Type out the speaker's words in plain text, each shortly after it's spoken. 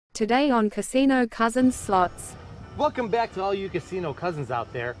Today on Casino Cousins Slots. Welcome back to all you casino cousins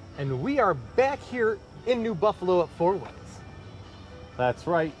out there, and we are back here in New Buffalo at Four Winds. That's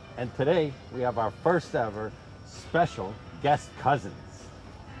right, and today we have our first ever special guest cousins.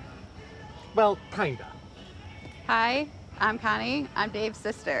 Well, kinda. Hi, I'm Connie. I'm Dave's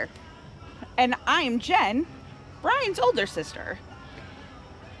sister. And I'm Jen, Bryan's older sister.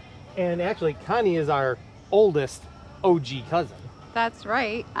 And actually, Connie is our oldest OG cousin. That's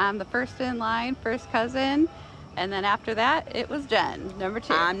right. I'm the first in line, first cousin. And then after that, it was Jen, number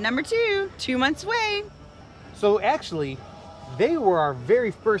 2. I'm number 2, 2 months away. So actually, they were our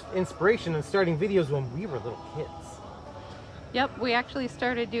very first inspiration in starting videos when we were little kids. Yep, we actually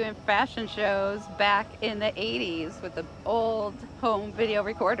started doing fashion shows back in the 80s with the old home video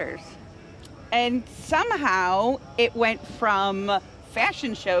recorders. And somehow it went from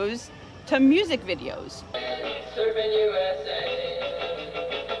fashion shows to music videos. Surfing USA.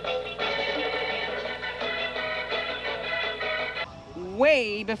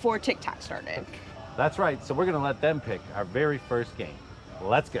 Way before TikTok started. That's right, so we're gonna let them pick our very first game.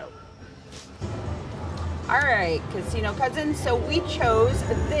 Let's go. All right, Casino Cousins, so we chose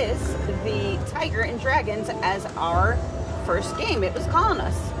this, the Tiger and Dragons, as our first game. It was calling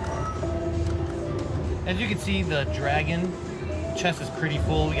us. As you can see, the dragon chest is pretty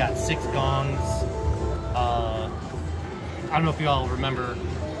full. We got 6 gongs. I don't know if you all remember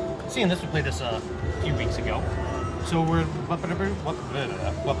seeing this. We played this a few weeks ago. So what bet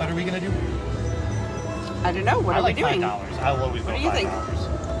are we gonna do? I don't know. What are we doing? $5. I'll always go What do you think?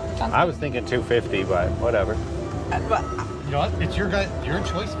 $5. I was thinking $2.50, but whatever. But You know what? It's your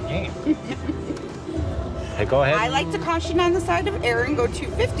choice of game. Hey, go ahead. I like to caution on the side of error and go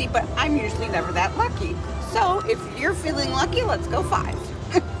 $2.50, but I'm usually never that lucky. So if you're feeling lucky, let's go 5.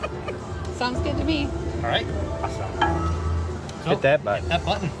 Sounds good to me. All right. Awesome. So, Hit that button. Hit that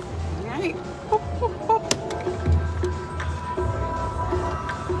button. All right.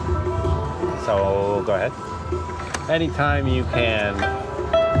 So go ahead. Anytime you can.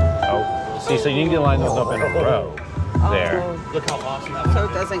 Oh, see, so you need to line those up in a row. There. Look how awesome that was. So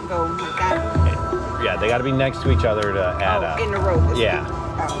it doesn't go like that. Yeah, they got to be next to each other to add up. In a row. This Yeah. way.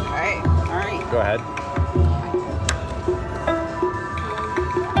 Okay. All right. Go ahead.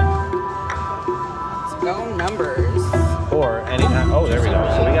 Let's go numbers. Or anytime. Oh, there we go.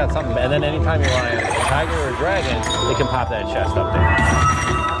 So we got something. And then anytime you want a tiger or a dragon, they can pop that chest up there.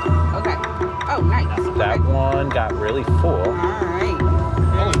 Okay. Oh, nice. That Okay. one got really full, All right.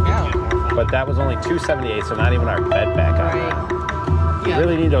 There we go. but that was only $2.78, so not even our bet back on that. Right. You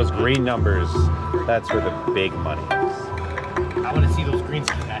really need those green numbers. That's where the big money is, I want to see those greens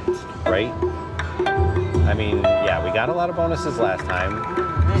connect. right? I mean, yeah, we got a lot of bonuses last time,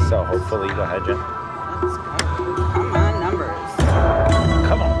 so hopefully, go ahead, Jen. Let's go. Come on, numbers.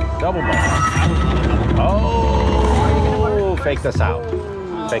 Come on, double bonus. Oh, fake this out.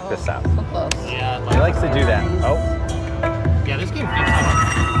 Fake this out. So close. Yeah. He likes to do that. Oh, Yeah, this game freaks out.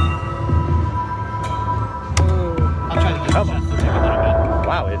 I'll try to get Come the on. chest to take a little bit.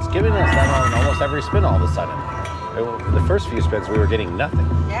 wow, it's giving us that on almost every spin all of a sudden. The first few spins, we were getting nothing.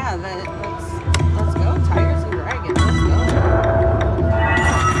 Yeah, let's go. Tigers and Dragons. Let's go.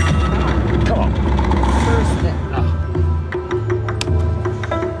 Come on. First spin.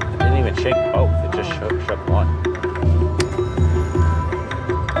 It didn't even shake both. It just shook one.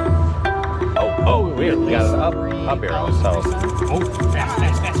 Oh, weird. We got an up arrow, so. Oh, fast.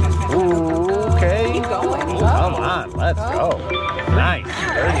 Ooh, okay. Keep going. Come on, let's go. Nice.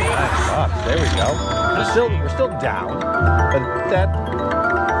 $39. There we go. We're still down, but that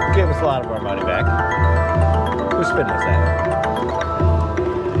gave us a lot of our money back. Whose spin was that?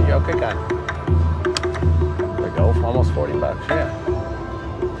 There you go, good guy. There we go, almost $40. Yeah.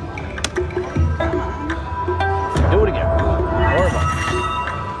 Do it again. More of them.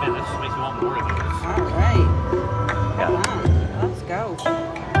 Man, that just makes me want more of these. All right. Come Yeah. on. Let's go.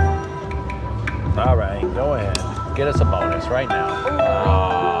 All right, go ahead. Get us a bonus right now.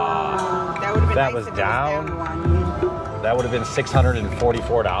 That would have been That nice was if it down. one. That would have been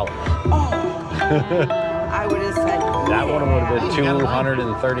 $644. Oh. I would have said That one would have been You got a line.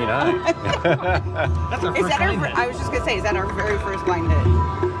 $239. That's our Is first that line our? hit. I was just gonna say, is that our very first blind hit?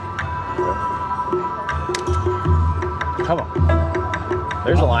 Come on.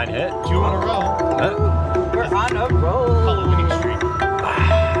 There's a line hit. 2 in a row. Huh? We're on a roll. Call it winning streak. All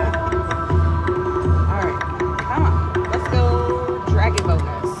right, come on. Let's go. Dragon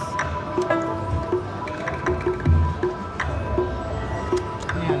bonus.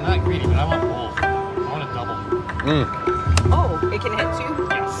 Yeah, I'm not greedy, but I want both. I want a double. Oh, it can hit 2.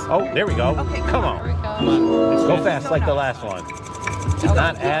 Yes. Oh, there we go. Okay, Come There we on. go. Come on. Go fast like the last one.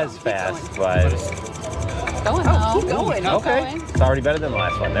 Not as fast, but Going Oh, keep though. going. okay. It's already better than the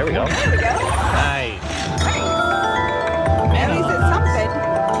last one. There we go. There we go. Nice. At least it's something.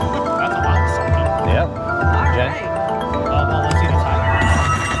 That's a lot of something. Yep. All Jen? right. Well, let's see the time.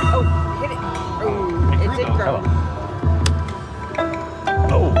 Oh, hit it. Oh, it did grow. Come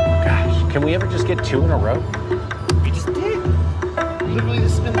on. Oh, gosh. Can we ever just get 2 in a row? We just did. Literally the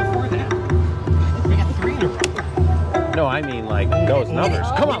spin before that. We got 3 in a row. No, I mean like those numbers.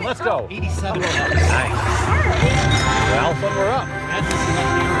 Come on, let's go. 87 bucks. Nice. Well, all of a sudden we're up. That's just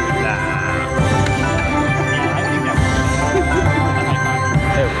enough here. Nah. Yeah, I think that's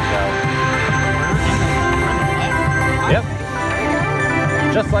There we go. Yep.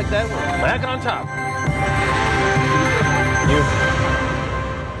 Just like that, we're back on top. You.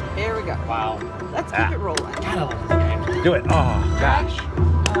 There we go. Wow. Let's keep it rolling. Gotta love this game. Do it. Oh, gosh.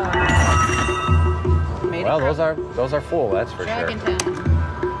 Made Well, it those are full, that's for Dragon sure. Town.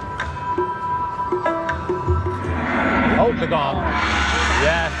 Oh, the gong.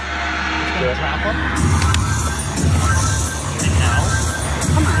 Yes. Good. Drop them. And now.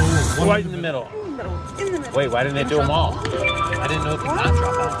 Come on. Oh, Right in the middle. In the middle. Wait, why didn't it do them all? I didn't know if you could not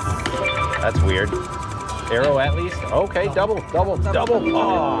drop all of them. That's weird. Arrow at least? Okay, double. Oh.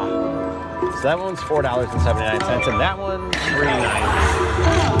 So that one's $4.79, and that one's $3.90. I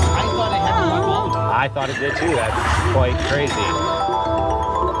thought I had to drop all of them. I thought it did too. That's quite crazy.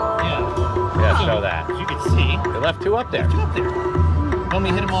 Yeah. Yeah, So, show that. As you can see, They left 2 up there. two up there. When we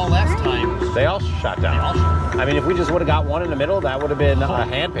hit them all last time, They all shot they all down. shot. I mean, if we just would have got one in the middle, that would have been a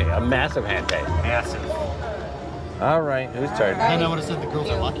hand pay, a massive hand pay. Massive. All right, whose turn? Then I would have said the girls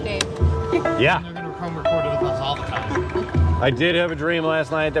are lucky. Dave. Yeah, And they're going to come record it with us all the time. I did have a dream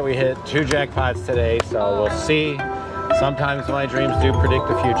last night that we hit 2 jackpots today, so we'll see. Sometimes my dreams do predict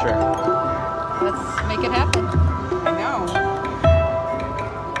the future. Let's make it happen. I know.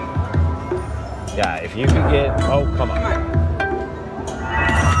 Yeah, if you could get, oh, come Come on. on.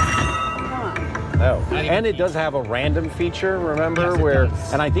 Come on. Oh, and it does have a random feature, remember, Yes, it where,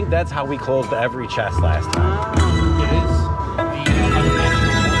 does. and I think that's how we closed every chest last time. It is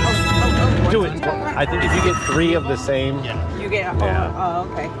the Do it. I think if you get 3 of the same, Yeah. You get. Yeah. Oh,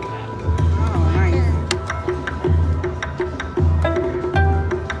 okay. Oh, nice.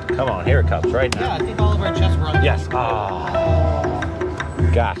 come on, here it comes right Yeah, now. I think all of our chests were on. Yes. Oh,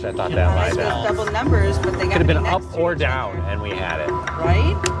 gosh, I thought that Right, might those have. double numbers, but they got Could have to been be up next to or each down, other. and we had it.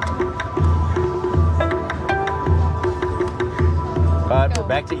 Right? But we're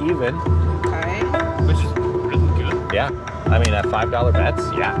back to even. Okay. Which is really good. Yeah. I mean, at $5 bets,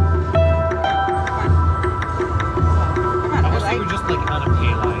 yeah. Come on. I wish they were just like on a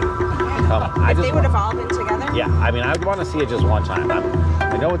pay line. Come on. I If just they would have all been together? Yeah, I mean, I would want to see it just one time.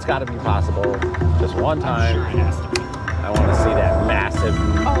 I know it's got to be possible, just one I'm time. sure it has to be. I want to see that massive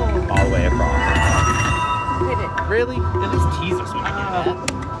Oh, all the way across. hit it. Really? At least tease us when we get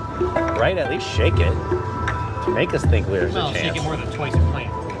that. Right? At least shake it to make us think there's Well, a shake chance. it more than twice a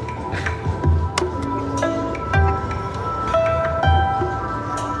plant.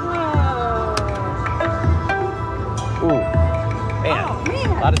 Ooh, man, Oh, a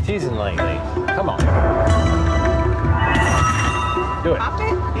man. lot of teasing lately. Come on, do it. Pop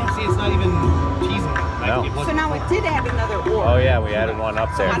it? Yeah, see, it's not even teasing. Like, No. it So wasn't now it did add another or. Oh yeah, we added one up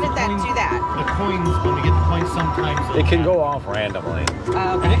So how there. did that do that? The coins, when we get the coins, sometimes It can go off randomly. And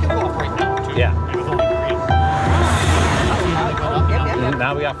Okay. it can go off right now, too. Yeah. It was only 3. See how they went up Yep, and yep, down? yep.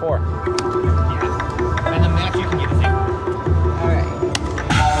 Now we got 4. Yeah. And the max you can get is 8. All right.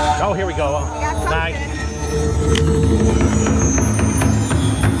 Oh, here we go. We got something. Nice.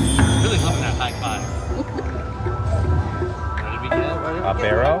 Really loving that high 5. What did we get? Up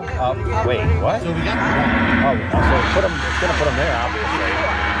arrow. Up. Wait, what? So we got 1. Oh, so put them. It's gonna put them there, obviously.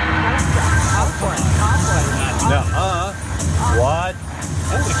 No. What?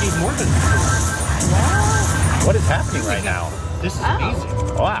 Oh, it gave more than 4. What is happening right now? This is amazing.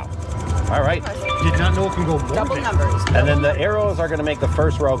 Wow. All right. Did not know it can go more Double than numbers. And then the arrows are going to make the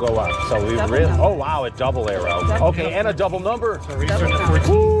first row go up. So we Double really. number. Oh wow, a double arrow. Okay, and a double number. So we're starting at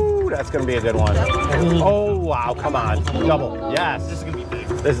 14. Ooh, that's going to be a good one. Oh wow, come on, double. This Yes, is going to be big.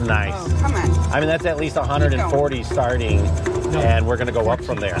 this is nice. Oh, come on. I mean, that's at least 140 starting, and we're going to go up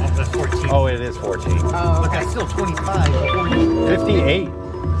from there. Oh, that's 14. Oh, it is 14. Oh, But okay. that's still 25, 40. 58.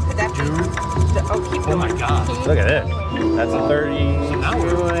 Could that be? Oh, keep Oh going. my god. Look at this. That's a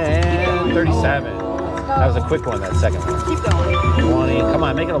 32 and 37. That was a quick one, that second one. Keep going. 20. Come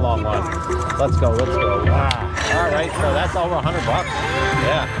on, make it a long one. Let's go, let's go. Ah. All right, so that's over $100.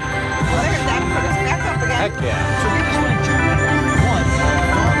 Yeah. Well, there, that put us back up again. Heck yeah. So we just want to jump in once,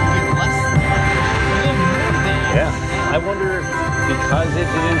 get less than, and then more than. Yeah. I wonder if because it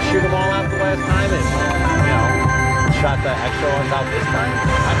didn't shoot them all out the last time and, you know, shot the extra ones out this time?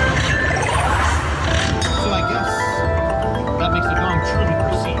 I don't know. So I guess that makes the gong truly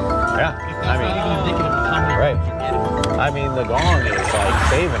perceived. Yeah. If that's not even indicative of how many right. you're getting. I mean, the gong is like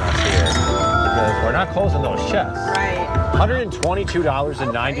saving us here because we're not closing those chests. Right.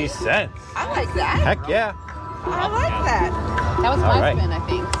 $122.90. I like that. Heck yeah. I like that. That was All my right. spin, I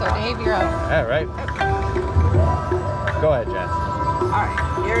think. So Dave, you're up. All right. Go ahead, Jen. All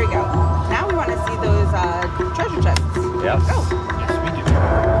right, here we go. Now we want to see those treasure chests. Yes. Go. Yes, we do.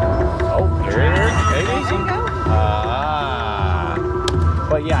 Oh, here it is, There baby. you go.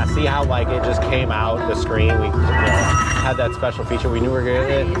 But yeah, see how like it just came out the screen. We had that special feature. We knew we were gonna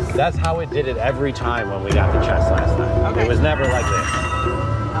get it. Nice. That's how it did it every time when we got the chest last time. Okay. It was never like this.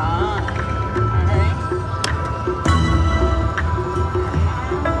 All right.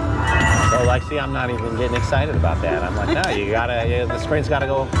 So like, see, I'm not even getting excited about that. I'm like, no, you gotta, the screen's gotta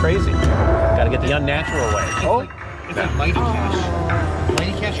go crazy. Gotta get the unnatural way. Oh, It's like Mighty Cash.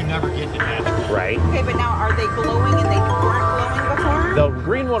 Mighty Cash, you're never getting it natural. right. Okay, but now are they glowing and they weren't glowing before? The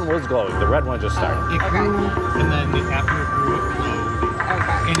green one was glowing. The red one just started. It grew, Okay. and then after it grew, it glowed.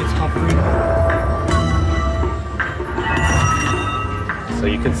 Okay. And it's hovering. So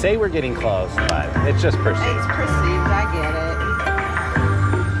you can say we're getting close, but it's just perceived. It's perceived, I get it.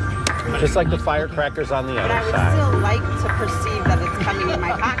 Just like the firecrackers on the But I other would side. still like to perceive that it's coming in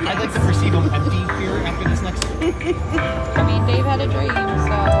my pocket. I'd like to perceive them empty here after this next. I mean, Dave had a dream, so.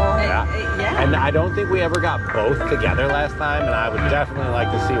 Yeah. Yeah. And I don't think we ever got both together last time, and I would definitely like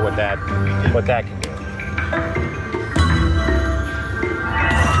to see what that can do.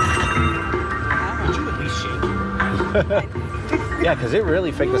 Would you at least shake? Yeah, because it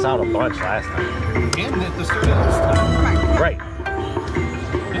really faked us out a bunch last time. And at the start of this time. Come on, come on. Right.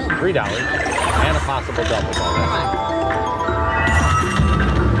 $3 and a possible double bonus.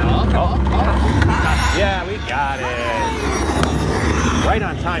 Yeah, we got it. Right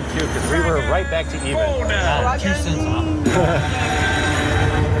on time too, because we were right back to even. Oh, 2 cents off.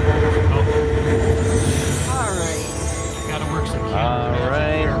 All right. Gotta work some All camera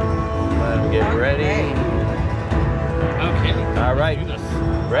right. Let him get ready. Okay. All right. Let's do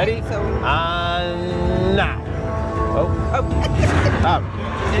this. Ready? So- Now. Oh,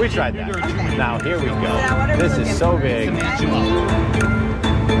 we tried that. Okay. Now here we Now what go. are we This is looking so for? big. To match you up.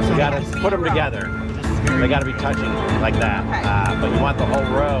 We gotta put them together. They gotta be touching like that. Okay. But you want the whole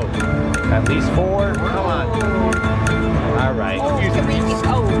row. At least 4. Come on. All right. Oh, can we,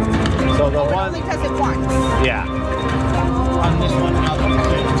 So the it one, only does it once. yeah. On this one, now the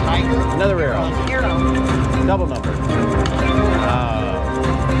tiger. Another arrow. Arrow. Double number.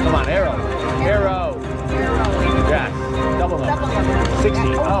 Come on, arrow. Arrow. Arrow. Yes. Double Double number. number. 60.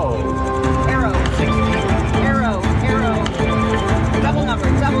 Yeah. Oh. Arrow. 60. Arrow. Arrow. Double number.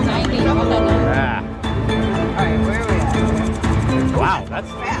 Double number. 90. Double number. Ah. All right, where are we at? Wow,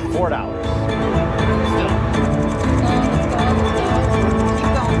 that's $4. Still.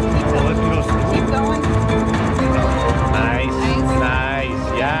 Keep going. Keep Well, going. let's go. Keep going. Nice. Nice.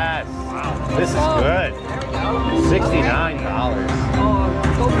 Yes. Wow. This is good. There we go. $69. Oh,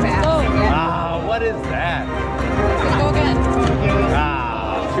 go fast. Go. Yeah. Ah, what is that? Let's go again.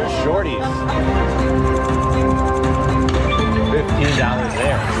 Ah, 2 shorties. $15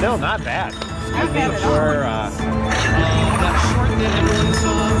 there. Still not bad. Not bad at all. For, That short that everyone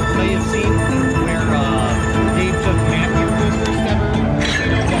saw, may have seen, where Dave took Matthew for his first ever casino.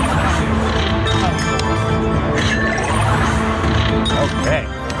 okay.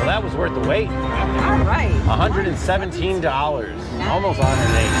 Well, that was worth the wait. All right. $117. Almost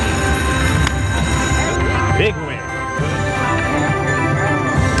 118. Big win.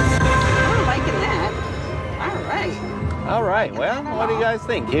 I'm liking that. All right. All right. Well, what do you guys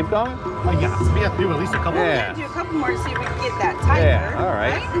think? Keep going? Yeah, so we have to do at least a couple. We're Yeah. gonna do a couple more to see if we can get that tiger. Yeah. All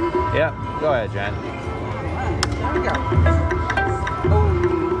right. Yeah. Go ahead, Jen. There we go.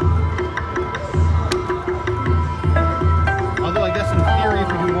 Although I guess in theory, if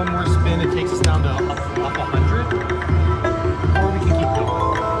we do one more spin, it takes us down to up 100. Or we can keep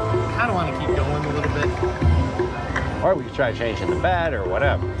going. I kind of want to keep going a little bit. Or we could try changing the bet or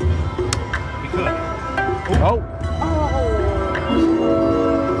whatever. We could. Oh.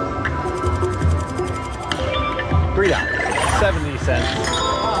 $3. 70 cents.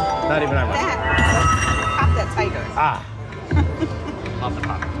 Not even our money. Pop that tiger. Ah. Off the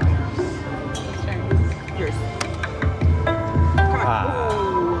top. Yours. Come on. Ah.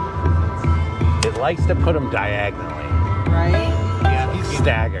 It likes to put them diagonally. Ooh. Right? Yeah, these games,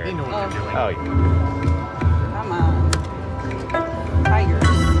 Staggered. They know what they're doing. Oh, yeah. Come on. Tigers.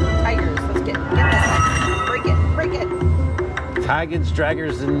 Tigers. Let's get that tiger. Break it. Break it. Tigers,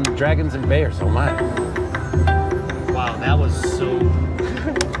 dragons, and bears. Oh my. Wow, that was so.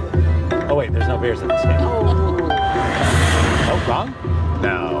 Oh wait, there's no bears in this game. Oh. Oh, gong?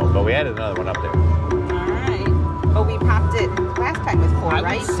 No, but we added another one up there. Alright. Oh, we popped it last time with 4, I would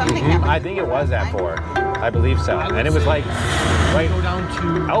right? say- Something happened. I think it was at 4. I believe so. I would And it was say like, We right? go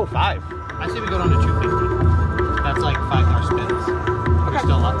down to. Oh, 5. I say we go down to 250. That's like 5 more spins. You're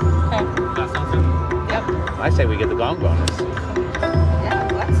still up. Okay. Got something? Yep. I say we get the gong bonus. Yeah,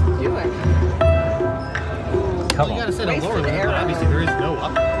 let's do it. Come Well, you gotta on. set a Wasted lower limit, arrow. but obviously there is no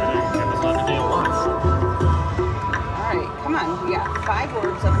up. Give us all the day at once. Alright, come on. We got 5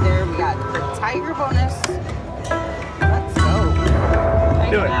 orbs up there. We got the tiger bonus. Let's go.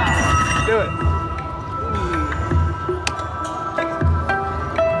 Do it. Do it.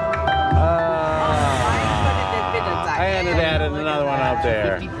 And it added another one up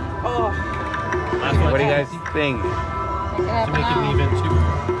there. 50. Oh, Last one. What do you guys think? To make it even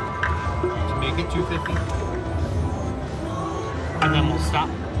to make it 250. And then we'll stop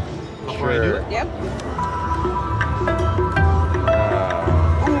before I do it. yep.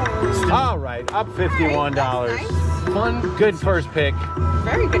 All right, up $51. That's nice. Fun. Good first pick.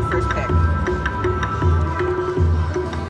 Very good first pick.